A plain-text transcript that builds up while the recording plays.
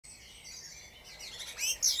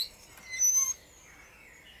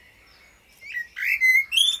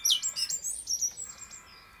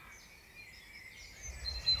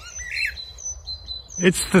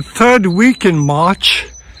It's the third week in March,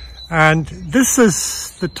 and this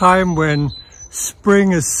is the time when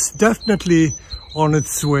spring is definitely on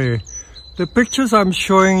its way. The pictures I'm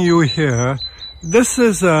showing you here, this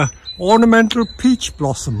is a ornamental peach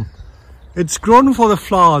blossom. It's grown for the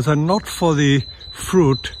flowers and not for the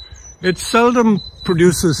fruit. It seldom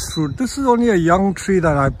produces fruit. This is only a young tree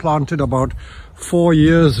that I planted about 4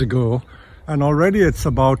 years ago, and already it's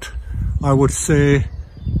about, I would say,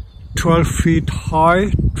 12 feet high,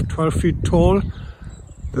 12 feet tall.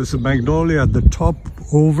 There's a magnolia at the top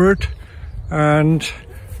over it, and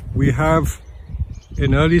we have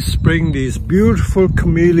in early spring these beautiful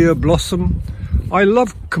camellia blossom. I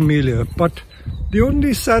love camellia, but the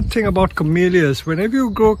only sad thing about camellias, whenever you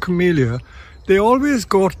grow camellia, they always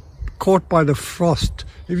got caught by the frost.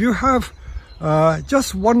 If you have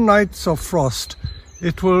just one night of frost,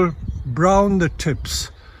 it will brown the tips.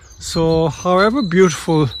 So however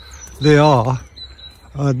beautiful they are,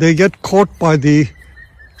 they get caught by the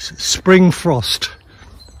spring frost.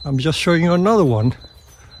 I'm just showing you another one.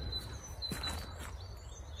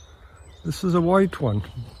 This is a white one,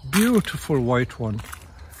 beautiful white one.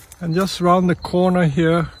 And just around the corner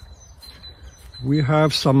here, we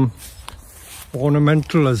have some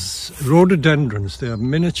ornamental as rhododendrons. They are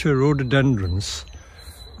miniature rhododendrons.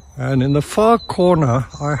 And in the far corner,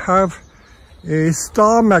 I have a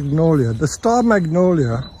star magnolia. The star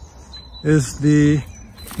magnolia is the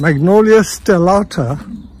Magnolia stellata,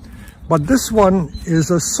 but this one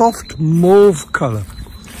is a soft mauve color.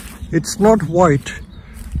 It's not white.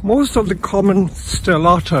 Most of the common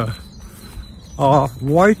stellata are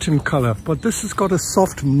white in color, but this has got a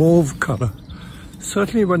soft mauve color.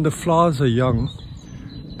 Certainly when the flowers are young,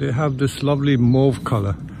 they have this lovely mauve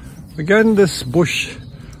color. Again, this bush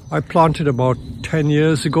I planted about 10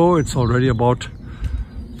 years ago. It's already about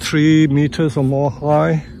 3 meters or more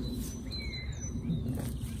high.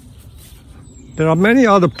 There are many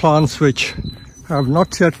other plants which have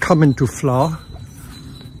not yet come into flower.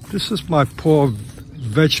 This is my poor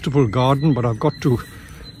vegetable garden, but I've got to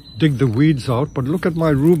dig the weeds out. But look at my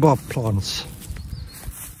rhubarb plants.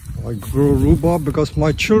 I grow rhubarb because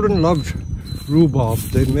my children love rhubarb.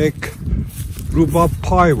 They make rhubarb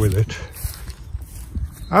pie with it.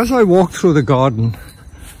 As I walk through the garden,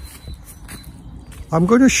 I'm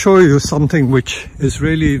going to show you something which is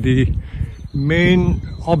really the main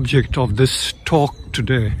object of this talk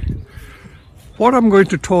today. What I'm going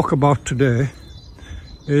to talk about today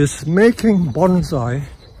is making bonsai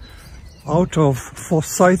out of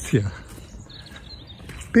Forsythia.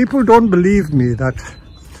 People don't believe me that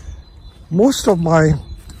most of my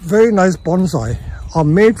very nice bonsai are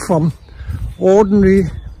made from ordinary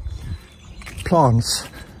plants.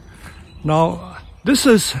 Now, this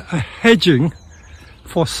is a hedging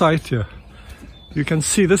Forsythia. You can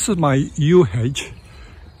see this is my yew hedge.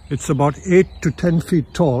 It's about 8 to 10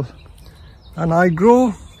 feet tall. And I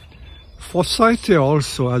grow Forsythia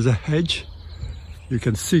also as a hedge. You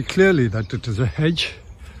can see clearly that it is a hedge.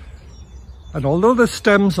 And although the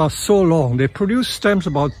stems are so long, they produce stems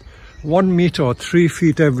about 1 meter or 3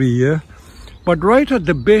 feet every year. But right at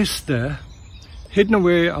the base there, hidden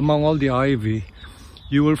away among all the ivy,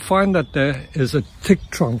 you will find that there is a thick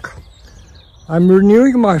trunk. I'm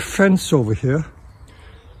renewing my fence over here.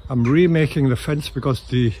 I'm remaking the fence because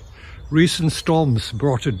the recent storms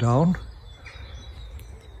brought it down.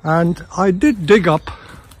 And I did dig up,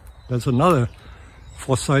 there's another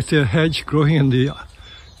Forsythia hedge growing in the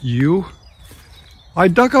yew. I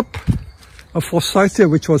dug up a Forsythia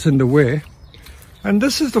which was in the way, and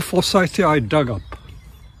this is the Forsythia I dug up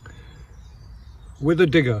with a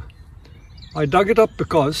digger. I dug it up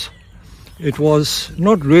because it was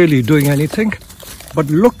not really doing anything, but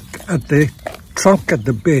look at the trunk at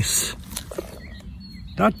the base.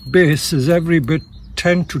 That base is every bit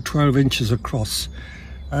 10 to 12 inches across.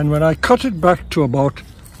 And when I cut it back to about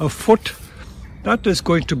a foot, that is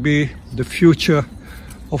going to be the future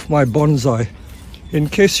of my bonsai. In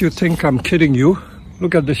case you think I'm kidding you,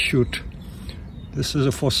 look at this shoot. This is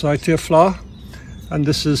a Forsythia flower, and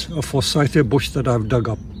this is a Forsythia bush that I've dug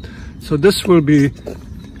up. So this will be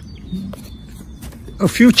a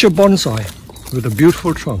future bonsai with a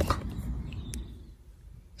beautiful trunk.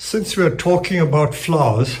 Since we are talking about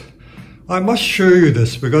flowers, I must show you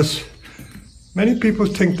this because many people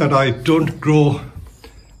think that I don't grow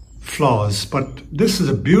flowers, but this is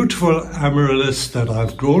a beautiful amaryllis that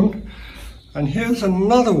I've grown. And here's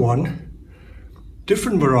another one,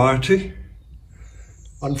 different variety.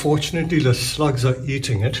 Unfortunately, the slugs are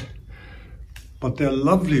eating it, but they're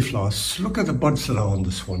lovely flowers. Look at the buds that are on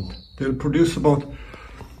this one. They'll produce about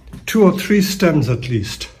 2 or 3 stems at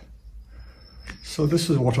least. So this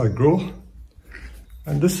is what I grow.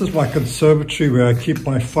 And this is my conservatory where I keep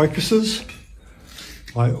my ficuses.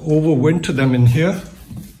 I overwinter them in here,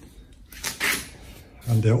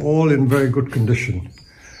 and they're all in very good condition.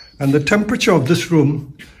 And the temperature of this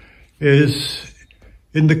room is,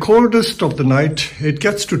 in the coldest of the night, it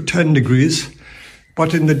gets to 10 degrees,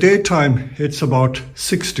 but in the daytime, it's about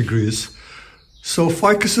 6 degrees. So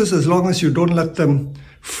ficuses, as long as you don't let them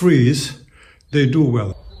freeze, they do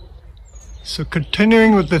well. So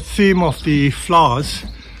continuing with the theme of the flowers,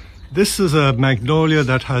 this is a magnolia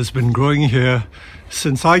that has been growing here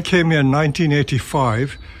since I came here in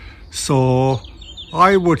 1985. So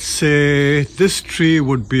I would say this tree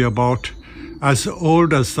would be about as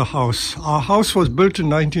old as the house. Our house was built in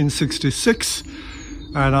 1966,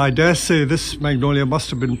 and I dare say this magnolia must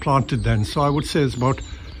have been planted then. So I would say it's about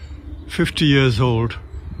 50 years old,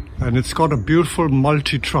 and it's got a beautiful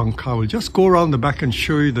multi-trunk. I will just go around the back and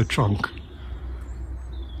show you the trunk.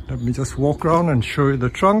 Let me just walk around and show you the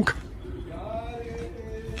trunk.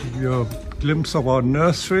 Give you a glimpse of our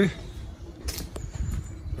nursery.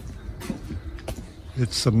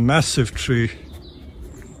 It's a massive tree.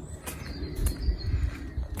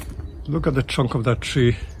 Look at the trunk of that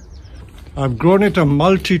tree. I've grown it a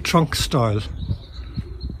multi-trunk style.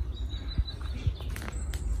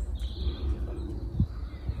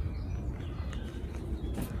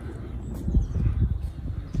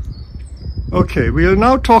 Okay, we'll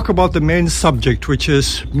now talk about the main subject, which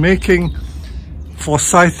is making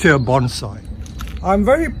Forsythia bonsai. I'm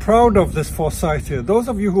very proud of this Forsythia. Those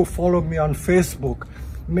of you who follow me on Facebook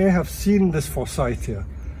may have seen this Forsythia.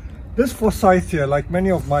 This Forsythia, like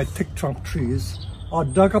many of my thick trunk trees, are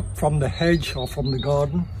dug up from the hedge or from the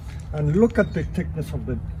garden, and look at the thickness of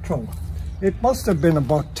the trunk. It must have been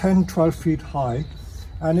about 10-12 feet high,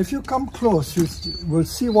 and if you come close, you will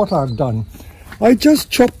see what I've done. I just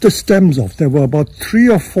chopped the stems off. There were about 3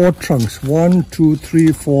 or 4 trunks, 1, 2,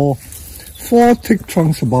 3, 4 thick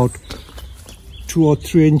trunks, about 2 or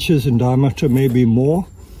 3 inches in diameter, maybe more.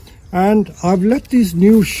 And I've let these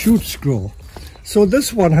new shoots grow. So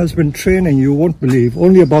this one has been training, you won't believe,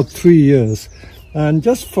 only about 3 years. And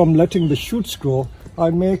just from letting the shoots grow, I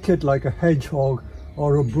make it like a hedgehog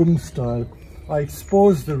or a broom style. I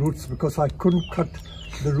expose the roots because I couldn't cut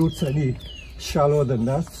the roots any shallower than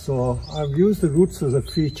that, so I've used the roots as a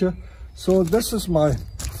feature. So this is my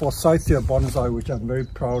Forsythia bonsai, which I'm very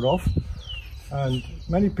proud of, and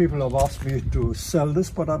many people have asked me to sell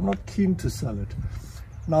this, but I'm not keen to sell it.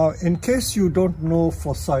 Now, in case you don't know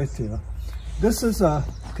Forsythia, this is a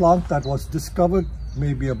plant that was discovered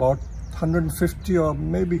maybe about 150 or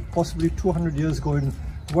maybe possibly 200 years ago in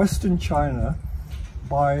Western China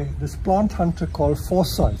by this plant hunter called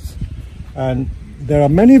Forsyth. And there are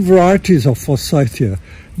many varieties of Forsythia.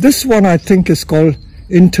 This one I think is called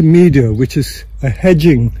Intermedia, which is a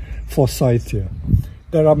hedging Forsythia.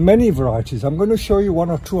 There are many varieties. I'm going to show you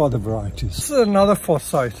 1 or 2 other varieties. This is another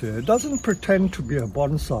Forsythia. It doesn't pretend to be a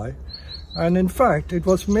bonsai. And in fact, it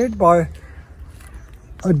was made by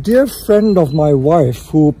a dear friend of my wife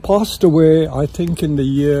who passed away, I think, in the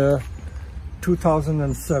year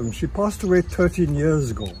 2007. She passed away 13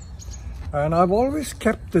 years ago. And I've always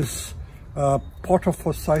kept this pot of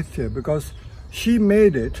Forsythia because she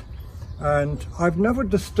made it, and I've never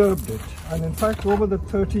disturbed it. And in fact, over the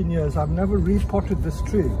 13 years, I've never repotted this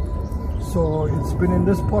tree. So it's been in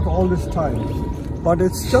this pot all this time. But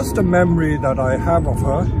it's just a memory that I have of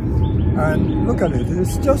her. And look at it,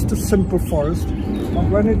 it's just a simple forest. But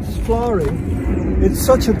when it's flowering, it's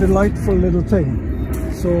such a delightful little thing.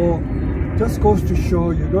 So just goes to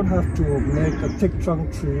show you don't have to make a thick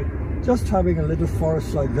trunk tree. Just having a little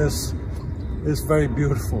forest like this is very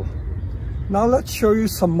beautiful. Now let's show you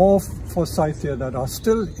some more Forsythia that are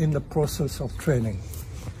still in the process of training.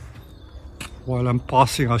 While I'm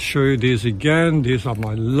passing, I'll show you these again. These are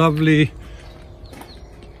my lovely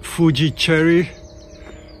Fuji cherry.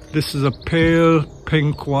 This is a pale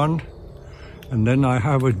pink one, and then I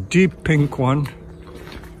have a deep pink one.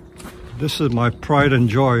 This is my pride and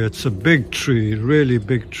joy. It's a big tree, really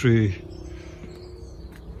big tree.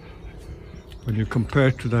 When you compare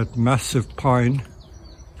it to that massive pine,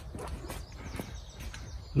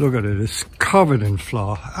 look at it, it's covered in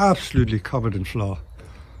flower, absolutely covered in flower.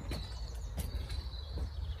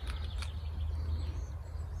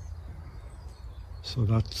 So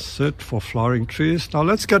that's it for flowering trees. Now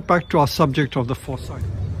let's get back to our subject of the Forsythia.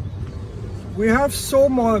 We have so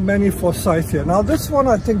many Forsythia. Now this one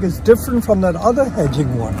I think is different from that other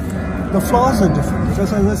hedging one. The flowers are different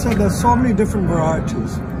because, as I said, there's so many different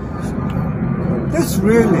varieties. This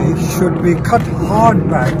really should be cut hard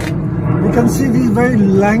back. You can see these very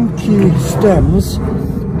lanky stems.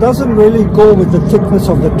 doesn't really go with the thickness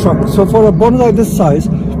of the trunk. So for a bonsai this size,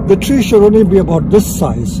 the tree should only be about this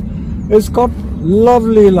size. It's got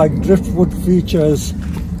lovely like driftwood features,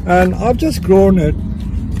 and I've just grown it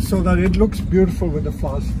so that it looks beautiful with the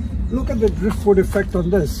flowers. Look at the driftwood effect on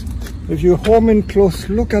this. If you home in close,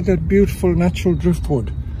 look at that beautiful natural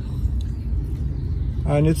driftwood.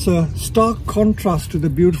 And it's a stark contrast to the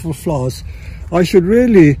beautiful flowers. I should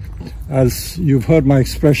really, as you've heard my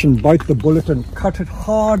expression, bite the bullet and cut it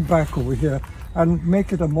hard back over here and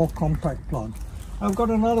make it a more compact plant. I've got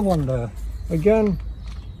another one there. Again,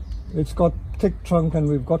 it's got thick trunk and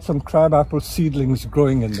we've got some crabapple seedlings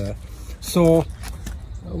growing in there. So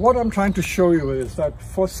what I'm trying to show you is that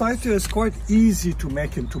Forsythia is quite easy to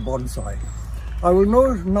make into bonsai. I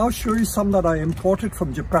will now show you some that I imported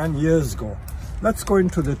from Japan years ago. Let's go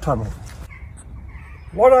into the tunnel.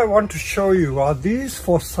 What I want to show you are these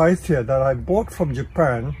Forsythia that I bought from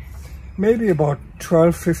Japan maybe about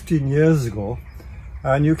 12-15 years ago.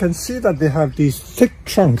 And you can see that they have these thick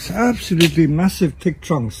trunks, absolutely massive thick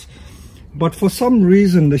trunks. But for some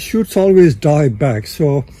reason the shoots always die back,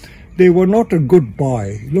 so they were not a good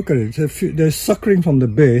buy. Look at it, they're suckering from the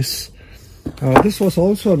base. This was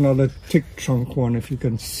also another thick trunk one, if you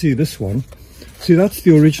can see this one. See, that's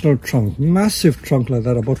the original trunk, massive trunk like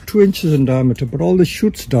that, about 2 inches in diameter, but all the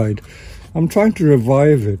shoots died. I'm trying to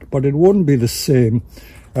revive it, but it won't be the same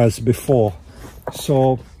as before.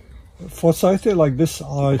 So Forsythia like this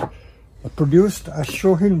are produced as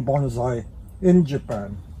Shohin bonsai in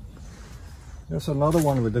Japan. There's another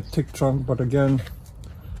one with a thick trunk, but again,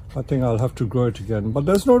 I think I'll have to grow it again. But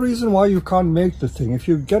there's no reason why you can't make the thing. If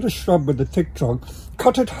you get a shrub with a thick trunk,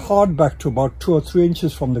 cut it hard back to about 2 or 3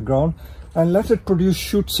 inches from the ground and let it produce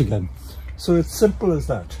shoots again. So it's simple as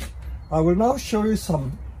that. I will now show you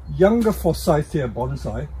some younger Forsythia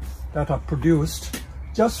bonsai that are produced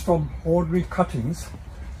just from ordinary cuttings.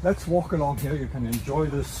 Let's walk along here. You can enjoy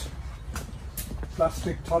this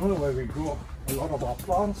plastic tunnel where we grow a lot of our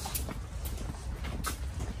plants.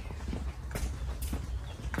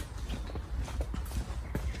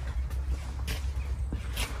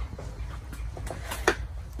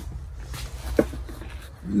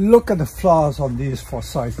 Look at the flowers on these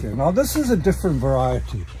Forsythia. Now this is a different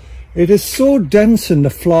variety. It is so dense in the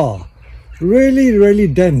flower, really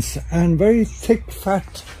dense, and very thick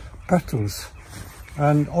fat petals.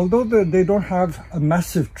 And although they don't have a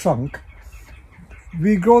massive trunk,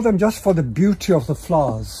 we grow them just for the beauty of the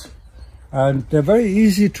flowers. And they're very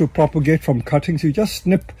easy to propagate from cuttings. You just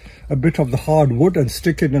snip a bit of the hard wood and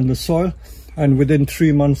stick it in the soil, and within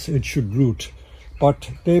 3 months it should root. But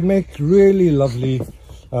they make really lovely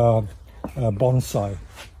bonsai.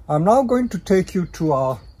 I'm now going to take you to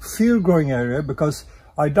our field growing area because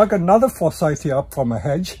I dug another Forsythia up from a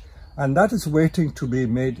hedge, and that is waiting to be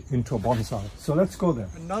made into a bonsai. So let's go there.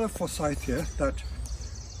 Another Forsythia that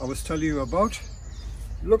I was telling you about.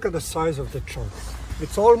 Look at the size of the trunk.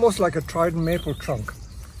 It's almost like a trident maple trunk.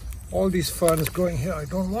 All these ferns growing here, I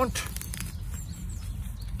don't want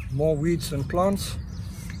more weeds than plants.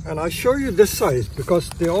 And I show you this size because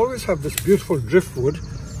they always have this beautiful driftwood,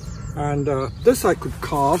 and this I could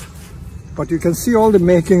carve, but you can see all the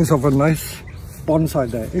makings of a nice bonsai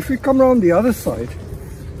there. If we come around the other side,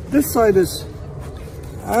 this side is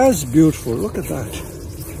as beautiful. Look at that.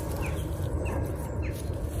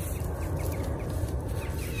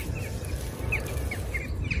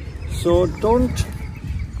 So don't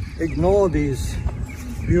ignore these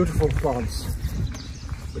beautiful plants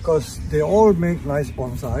because they all make nice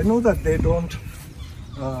bonsai. I know that they don't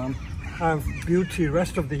have beauty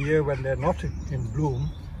rest of the year when they're not in bloom.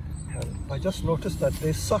 And I just noticed that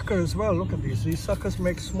they sucker as well. Look at these suckers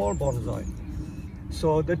make small bonsai.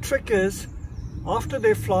 So the trick is, after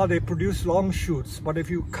they flower, they produce long shoots, but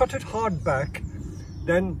if you cut it hard back,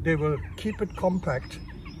 then they will keep it compact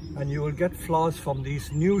and you will get flowers from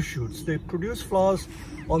these new shoots. They produce flowers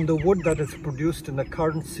on the wood that is produced in the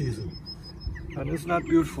current season. And isn't that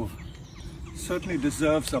beautiful? Certainly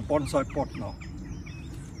deserves a bonsai pot now.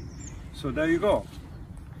 So there you go.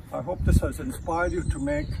 I hope this has inspired you to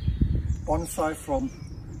make bonsai from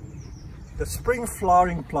the spring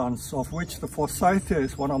flowering plants, of which the Forsythia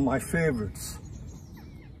is one of my favorites.